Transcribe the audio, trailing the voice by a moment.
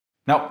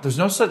Now, there's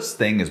no such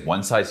thing as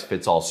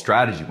one-size-fits-all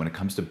strategy when it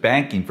comes to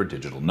banking for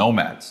digital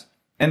nomads.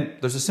 And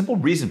there's a simple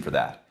reason for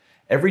that.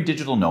 Every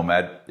digital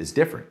nomad is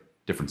different.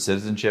 Different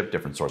citizenship,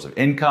 different source of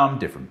income,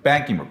 different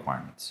banking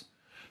requirements.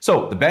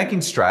 So the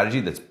banking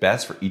strategy that's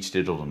best for each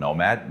digital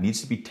nomad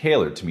needs to be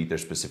tailored to meet their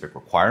specific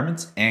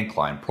requirements and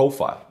client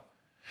profile.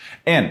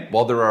 And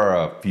while there are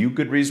a few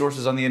good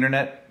resources on the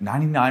internet,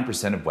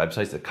 99% of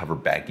websites that cover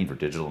banking for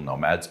digital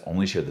nomads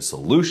only share the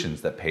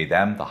solutions that pay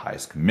them the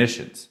highest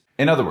commissions.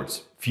 In other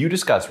words, few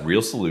discuss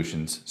real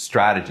solutions,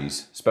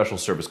 strategies, special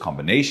service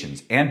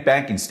combinations, and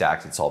banking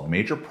stacks that solve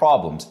major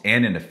problems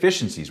and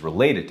inefficiencies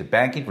related to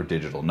banking for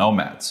digital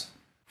nomads.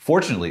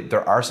 Fortunately,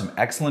 there are some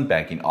excellent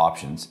banking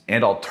options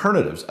and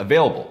alternatives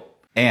available.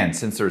 And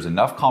since there's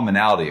enough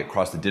commonality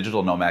across the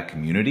digital nomad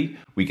community,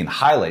 we can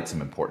highlight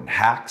some important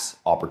hacks,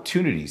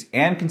 opportunities,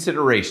 and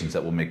considerations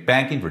that will make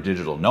banking for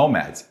digital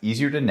nomads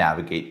easier to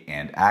navigate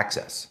and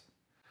access.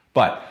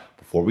 But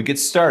before we get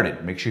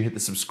started, make sure you hit the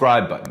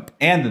subscribe button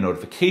and the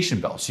notification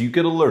bell so you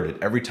get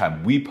alerted every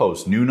time we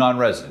post new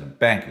non-resident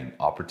banking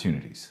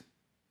opportunities.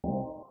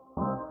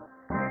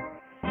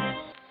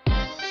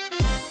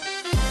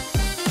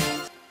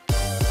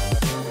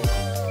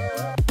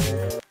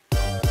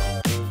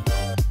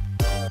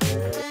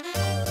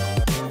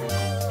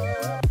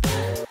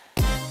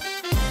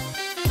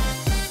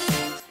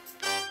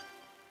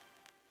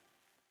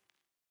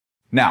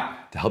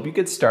 Now, to help you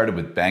get started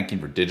with banking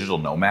for digital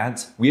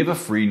nomads, we have a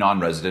free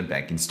non-resident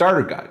banking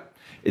starter guide.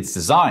 It's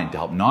designed to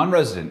help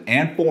non-resident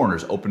and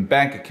foreigners open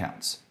bank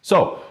accounts.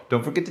 So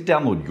don't forget to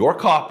download your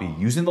copy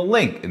using the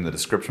link in the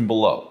description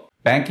below.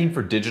 Banking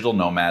for Digital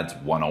Nomads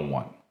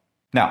 101.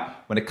 Now,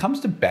 when it comes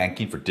to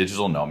banking for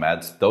digital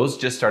nomads, those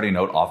just starting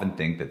out often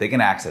think that they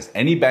can access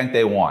any bank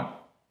they want.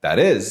 That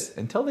is,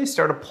 until they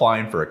start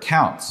applying for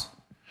accounts.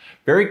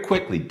 Very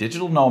quickly,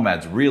 digital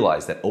nomads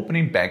realize that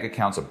opening bank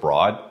accounts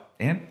abroad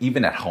and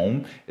even at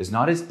home is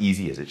not as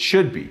easy as it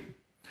should be.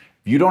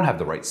 If you don't have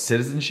the right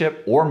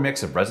citizenship or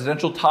mix of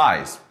residential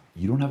ties,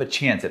 you don't have a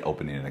chance at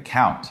opening an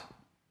account.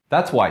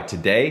 That's why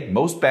today,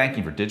 most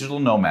banking for digital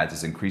nomads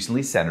is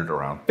increasingly centered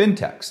around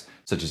fintechs,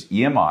 such as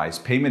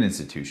EMIs, payment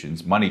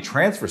institutions, money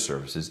transfer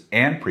services,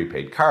 and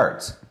prepaid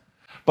cards.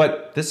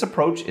 But this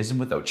approach isn't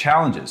without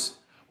challenges.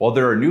 While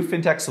there are new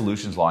fintech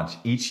solutions launched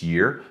each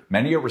year,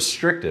 many are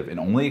restrictive and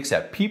only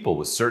accept people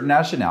with certain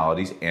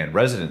nationalities and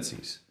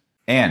residencies.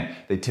 And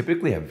they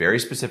typically have very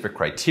specific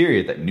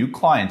criteria that new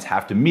clients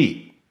have to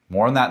meet.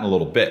 More on that in a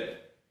little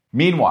bit.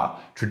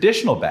 Meanwhile,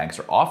 traditional banks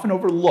are often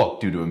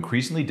overlooked due to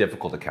increasingly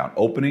difficult account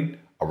opening,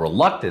 a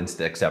reluctance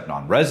to accept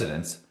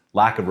non-residents,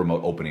 lack of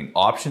remote opening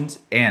options,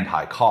 and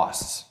high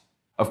costs.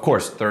 Of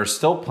course, there are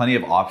still plenty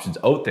of options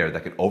out there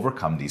that can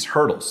overcome these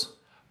hurdles,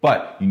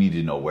 but you need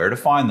to know where to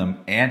find them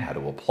and how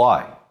to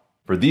apply.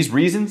 For these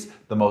reasons,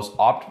 the most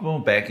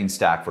optimal banking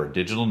stack for a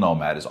digital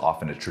nomad is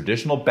often a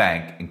traditional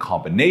bank in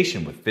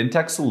combination with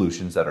fintech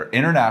solutions that are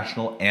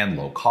international and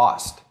low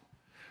cost.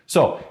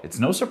 So it's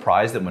no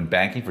surprise that when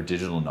banking for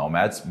digital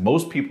nomads,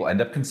 most people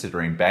end up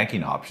considering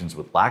banking options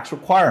with lax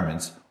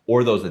requirements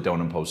or those that don't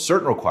impose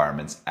certain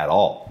requirements at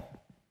all.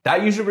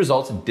 That usually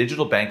results in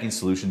digital banking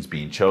solutions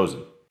being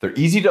chosen. They're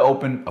easy to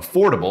open,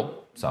 affordable,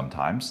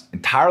 sometimes,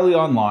 entirely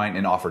online,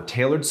 and offer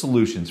tailored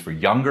solutions for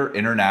younger,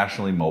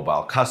 internationally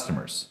mobile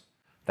customers.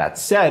 That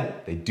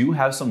said, they do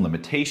have some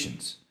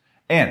limitations.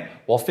 And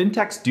while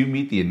fintechs do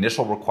meet the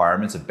initial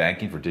requirements of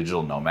banking for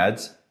digital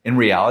nomads, in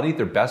reality,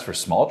 they're best for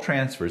small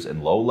transfers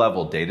and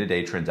low-level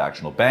day-to-day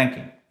transactional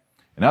banking.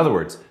 In other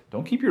words,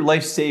 don't keep your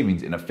life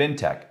savings in a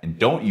fintech and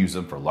don't use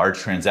them for large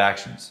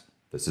transactions.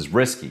 This is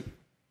risky.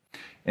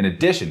 In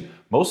addition,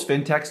 most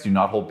fintechs do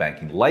not hold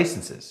banking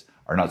licenses,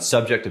 are not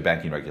subject to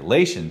banking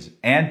regulations,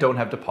 and don't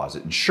have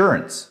deposit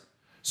insurance.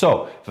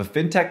 So if a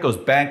fintech goes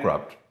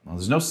bankrupt, well,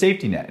 there's no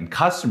safety net and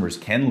customers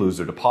can lose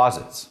their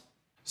deposits.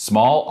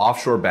 Small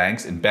offshore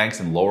banks and banks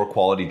in lower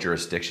quality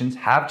jurisdictions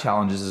have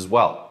challenges as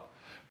well.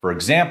 For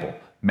example,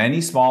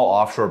 many small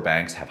offshore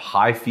banks have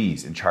high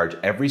fees and charge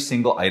every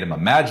single item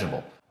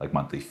imaginable, like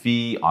monthly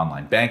fee,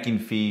 online banking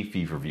fee,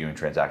 fee for viewing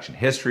transaction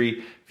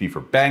history, fee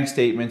for bank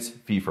statements,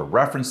 fee for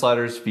reference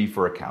letters, fee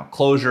for account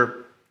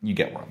closure. You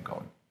get where I'm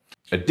going.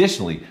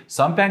 Additionally,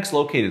 some banks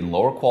located in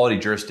lower quality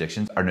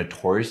jurisdictions are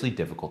notoriously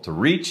difficult to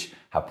reach,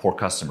 have poor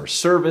customer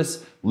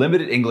service,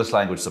 limited English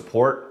language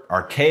support,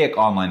 archaic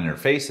online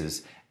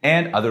interfaces,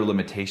 and other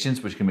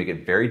limitations which can make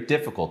it very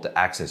difficult to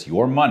access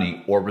your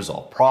money or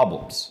resolve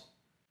problems.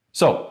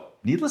 So,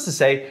 needless to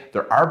say,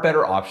 there are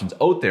better options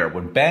out there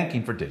when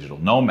banking for digital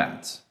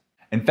nomads.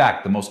 In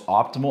fact, the most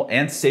optimal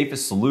and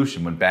safest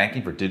solution when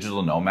banking for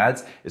digital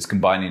nomads is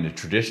combining a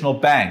traditional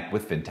bank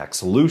with fintech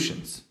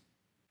solutions.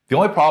 The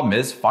only problem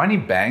is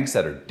finding banks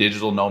that are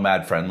digital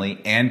nomad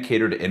friendly and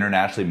cater to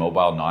internationally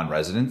mobile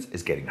non-residents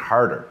is getting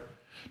harder.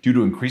 Due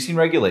to increasing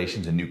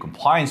regulations and new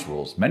compliance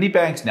rules, many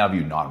banks now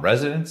view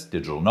non-residents,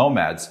 digital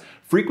nomads,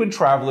 frequent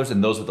travelers,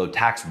 and those without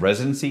tax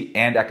residency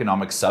and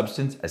economic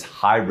substance as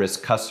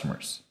high-risk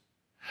customers.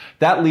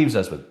 That leaves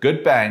us with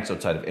good banks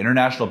outside of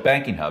international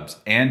banking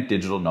hubs and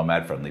digital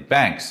nomad-friendly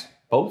banks,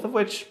 both of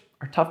which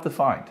are tough to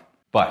find.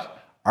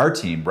 But our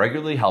team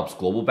regularly helps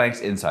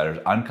GlobalBanks insiders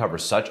uncover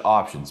such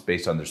options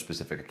based on their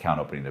specific account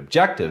opening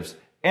objectives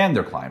and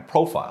their client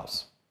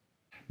profiles.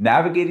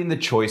 Navigating the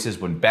choices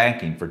when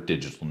banking for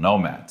digital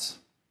nomads.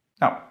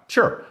 Now,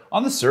 sure,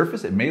 on the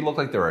surface it may look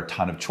like there are a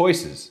ton of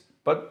choices,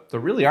 but there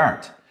really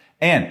aren't.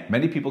 And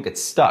many people get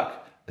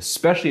stuck,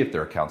 especially if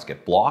their accounts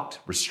get blocked,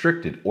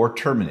 restricted, or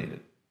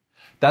terminated.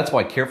 That's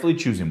why carefully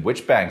choosing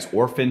which banks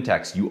or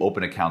fintechs you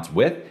open accounts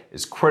with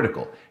is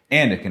critical,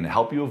 and it can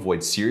help you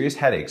avoid serious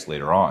headaches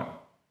later on.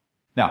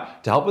 Now,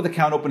 to help with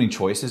account opening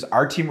choices,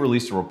 our team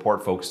released a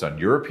report focused on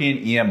European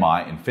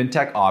EMI and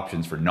fintech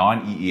options for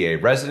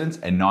non-EEA residents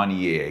and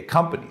non-EEA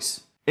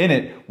companies. In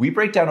it, we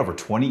break down over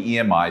 20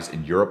 EMIs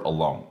in Europe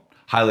alone,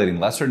 highlighting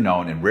lesser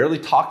known and rarely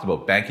talked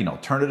about banking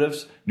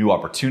alternatives, new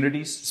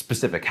opportunities,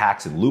 specific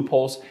hacks and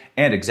loopholes,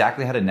 and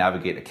exactly how to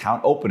navigate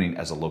account opening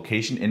as a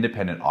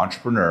location-independent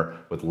entrepreneur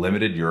with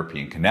limited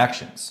European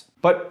connections.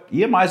 But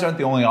EMIs aren't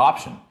the only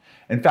option.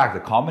 In fact, the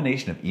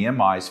combination of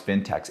EMIs,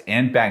 fintechs,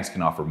 and banks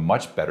can offer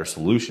much better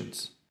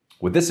solutions.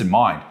 With this in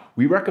mind,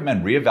 we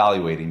recommend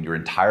reevaluating your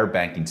entire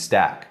banking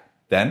stack.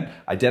 Then,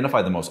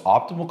 identify the most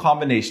optimal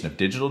combination of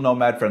digital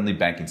nomad-friendly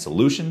banking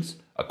solutions,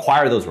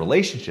 acquire those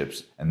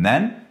relationships, and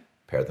then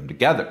pair them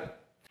together.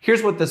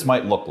 Here's what this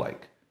might look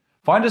like.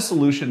 Find a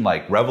solution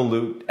like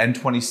Revolut,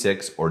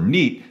 N26, or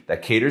Neat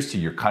that caters to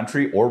your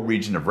country or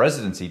region of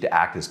residency to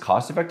act as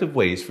cost-effective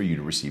ways for you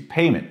to receive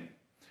payment.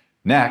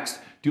 Next,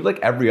 do like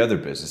every other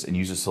business and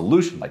use a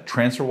solution like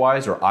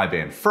TransferWise or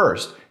IBAN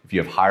First if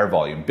you have higher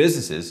volume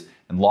businesses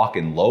and lock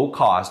in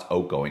low-cost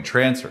outgoing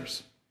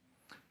transfers.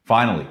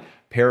 Finally,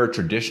 pair a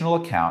traditional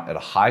account at a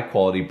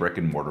high-quality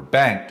brick-and-mortar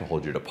bank to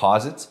hold your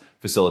deposits,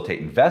 facilitate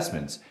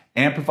investments,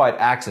 and provide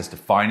access to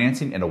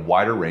financing and a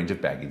wider range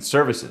of banking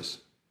services.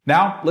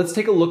 Now, let's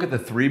take a look at the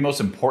 3 most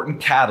important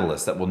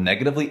catalysts that will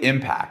negatively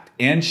impact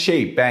and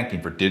shape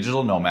banking for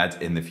digital nomads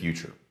in the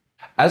future.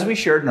 As we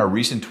shared in our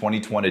recent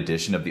 2020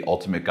 edition of the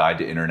Ultimate Guide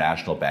to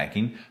International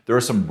Banking, there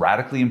are some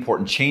radically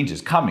important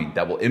changes coming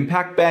that will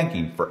impact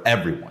banking for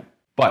everyone.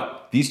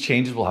 But these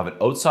changes will have an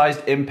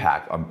outsized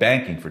impact on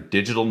banking for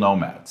digital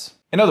nomads.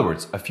 In other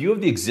words, a few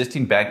of the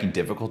existing banking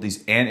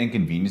difficulties and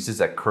inconveniences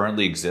that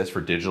currently exist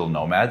for digital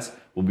nomads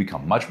will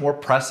become much more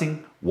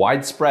pressing,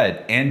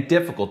 widespread, and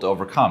difficult to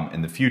overcome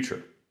in the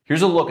future.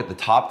 Here's a look at the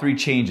top 3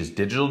 changes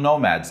digital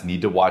nomads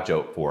need to watch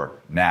out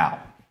for now.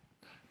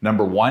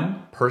 Number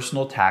 1,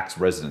 personal tax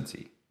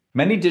residency.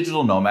 Many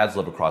digital nomads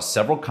live across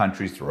several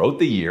countries throughout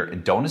the year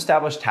and don't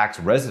establish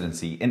tax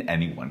residency in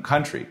any one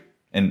country.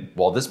 And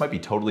while this might be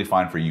totally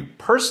fine for you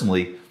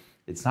personally,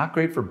 it's not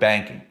great for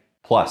banking.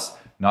 Plus,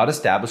 not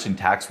establishing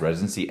tax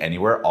residency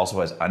anywhere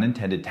also has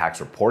unintended tax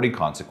reporting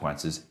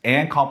consequences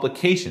and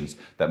complications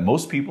that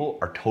most people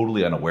are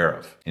totally unaware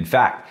of. In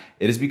fact,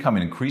 it is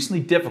becoming increasingly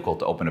difficult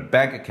to open a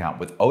bank account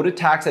without a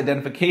tax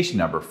identification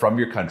number from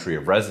your country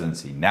of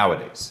residency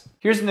nowadays.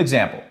 Here's an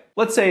example.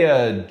 Let's say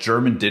a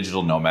German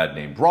digital nomad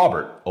named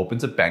Robert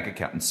opens a bank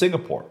account in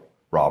Singapore.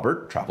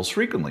 Robert travels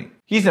frequently.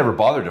 He's never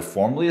bothered to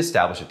formally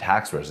establish a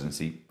tax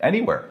residency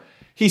anywhere.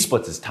 He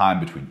splits his time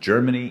between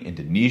Germany,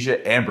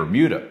 Indonesia, and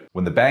Bermuda.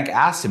 When the bank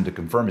asks him to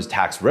confirm his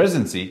tax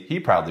residency, he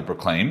proudly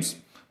proclaims,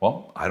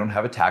 "Well, I don't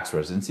have a tax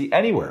residency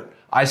anywhere.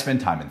 I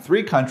spend time in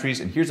 3 countries,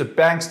 and here's a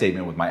bank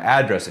statement with my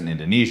address in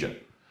Indonesia."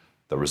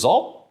 The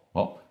result?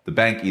 Well, the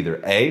bank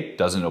either A,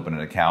 doesn't open an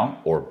account,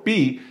 or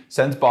B,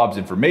 sends Bob's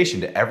information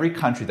to every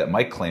country that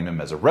might claim him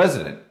as a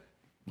resident,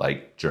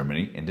 like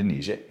Germany,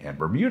 Indonesia, and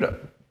Bermuda.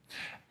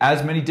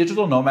 As many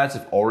digital nomads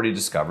have already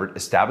discovered,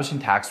 establishing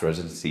tax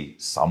residency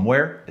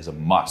somewhere is a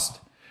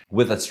must.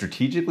 With a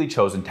strategically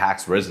chosen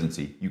tax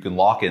residency, you can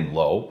lock in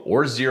low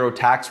or 0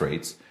 tax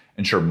rates,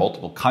 ensure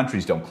multiple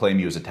countries don't claim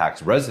you as a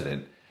tax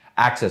resident,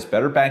 access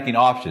better banking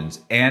options,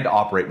 and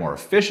operate more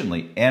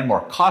efficiently and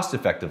more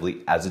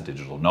cost-effectively as a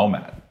digital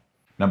nomad.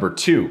 Number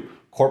 2,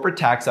 corporate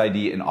tax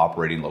ID and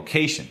operating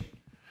location.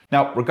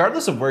 Now,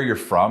 regardless of where you're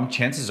from,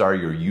 chances are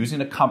you're using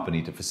a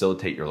company to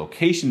facilitate your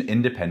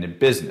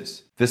location-independent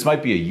business. This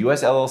might be a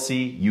US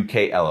LLC,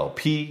 UK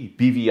LLP,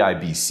 BVI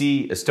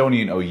BC,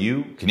 Estonian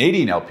OU,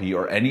 Canadian LP,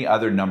 or any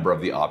other number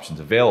of the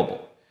options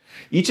available.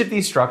 Each of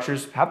these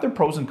structures have their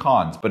pros and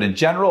cons, but in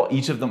general,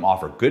 each of them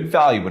offer good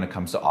value when it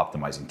comes to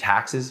optimizing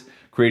taxes,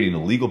 creating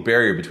a legal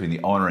barrier between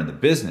the owner and the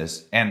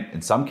business, and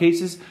in some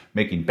cases,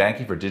 making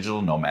banking for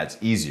digital nomads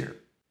easier.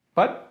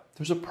 But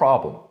there's a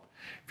problem.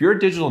 If you're a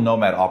digital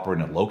nomad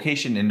operating a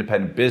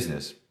location-independent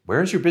business,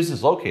 where is your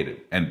business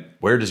located? And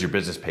where does your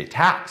business pay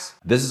tax?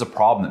 This is a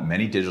problem that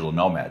many digital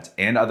nomads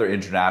and other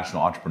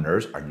international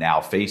entrepreneurs are now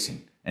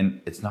facing,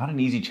 and it's not an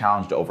easy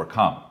challenge to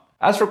overcome.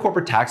 As for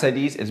corporate tax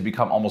IDs, it's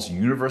become almost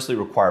universally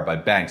required by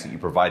banks that you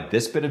provide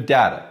this bit of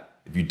data.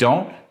 If you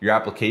don't, your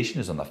application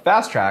is on the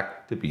fast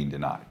track to being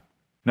denied.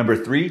 Number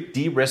 3,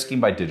 de-risking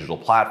by digital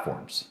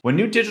platforms. When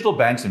new digital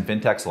banks and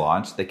fintechs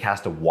launch, they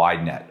cast a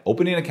wide net,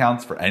 opening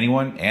accounts for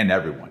anyone and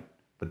everyone.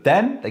 But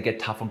then they get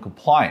tough on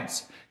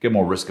compliance, get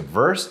more risk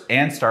averse,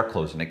 and start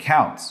closing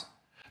accounts.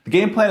 The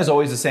game plan is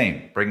always the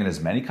same: bring in as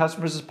many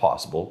customers as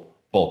possible,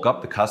 bulk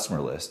up the customer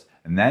list,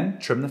 and then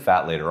trim the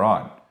fat later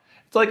on.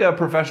 It's like a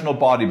professional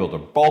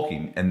bodybuilder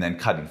bulking and then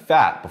cutting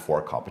fat before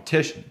a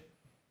competition.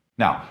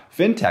 Now,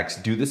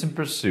 fintechs do this in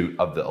pursuit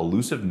of the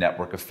elusive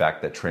network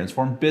effect that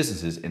transforms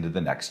businesses into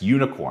the next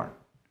unicorn.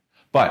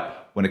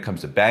 But when it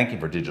comes to banking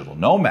for digital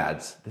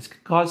nomads, this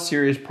can cause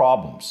serious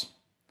problems.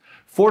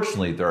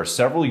 Fortunately, there are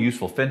several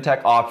useful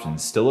fintech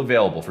options still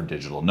available for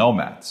digital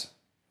nomads.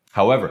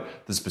 However,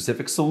 the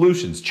specific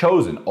solutions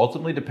chosen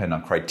ultimately depend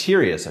on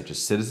criteria such as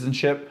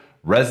citizenship,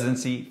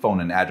 residency, phone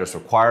and address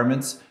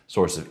requirements,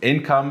 source of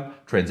income,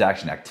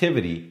 transaction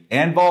activity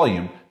and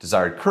volume,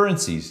 desired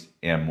currencies,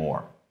 and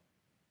more.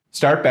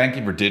 Start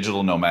banking for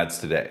digital nomads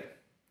today.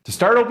 To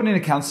start opening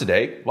accounts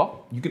today,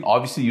 well, you can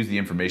obviously use the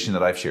information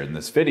that I've shared in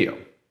this video.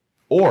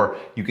 Or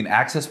you can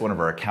access one of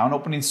our account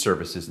opening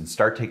services and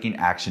start taking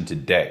action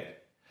today.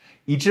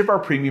 Each of our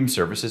premium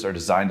services are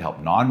designed to help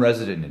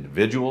non-resident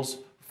individuals,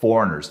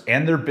 foreigners,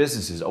 and their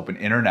businesses open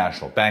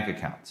international bank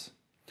accounts.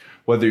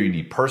 Whether you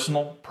need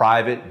personal,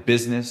 private,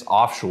 business,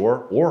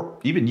 offshore, or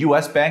even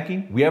US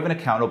banking, we have an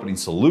account opening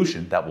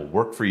solution that will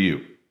work for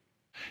you.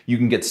 You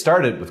can get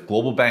started with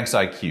GlobalBanks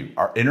IQ,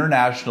 our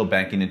international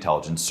banking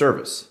intelligence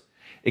service.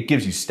 It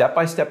gives you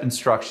step-by-step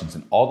instructions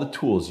and all the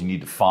tools you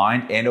need to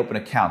find and open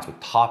accounts with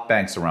top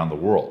banks around the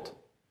world.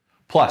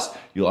 Plus,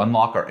 you'll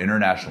unlock our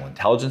international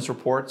intelligence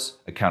reports,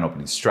 account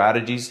opening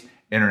strategies,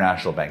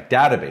 international bank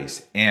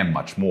database, and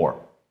much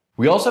more.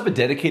 We also have a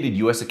dedicated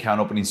US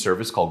account opening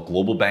service called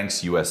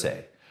GlobalBanks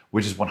USA,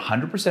 which is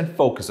 100%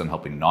 focused on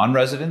helping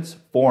non-residents,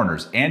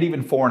 foreigners, and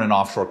even foreign and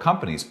offshore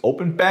companies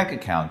open bank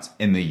accounts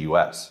in the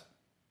US.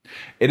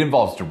 It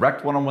involves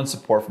direct one-on-one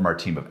support from our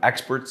team of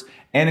experts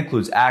and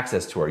includes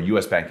access to our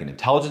US banking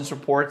intelligence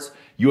reports,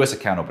 US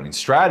account opening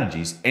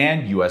strategies,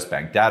 and US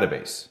bank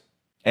database.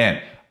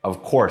 And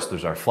of course,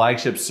 there's our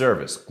flagship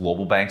service,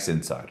 GlobalBanks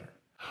Insider.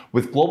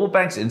 With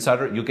GlobalBanks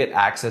Insider, you'll get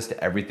access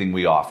to everything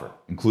we offer,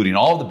 including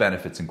all of the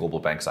benefits in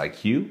GlobalBanks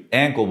IQ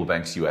and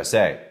GlobalBanks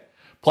USA,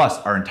 plus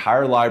our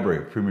entire library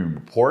of premium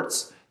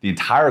reports, the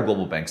entire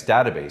GlobalBanks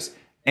database,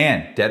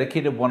 and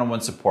dedicated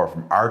one-on-one support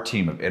from our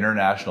team of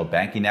international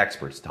banking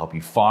experts to help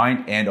you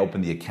find and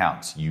open the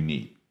accounts you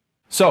need.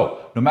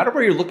 So, no matter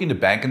where you're looking to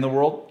bank in the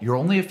world, you're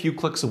only a few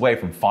clicks away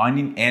from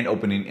finding and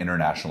opening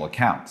international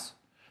accounts.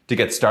 To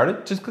get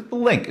started, just click the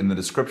link in the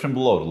description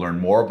below to learn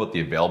more about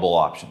the available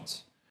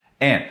options.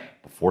 And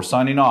before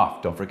signing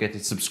off, don't forget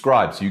to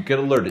subscribe so you get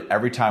alerted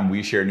every time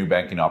we share new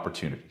banking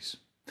opportunities.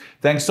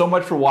 Thanks so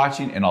much for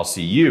watching, and I'll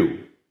see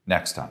you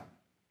next time.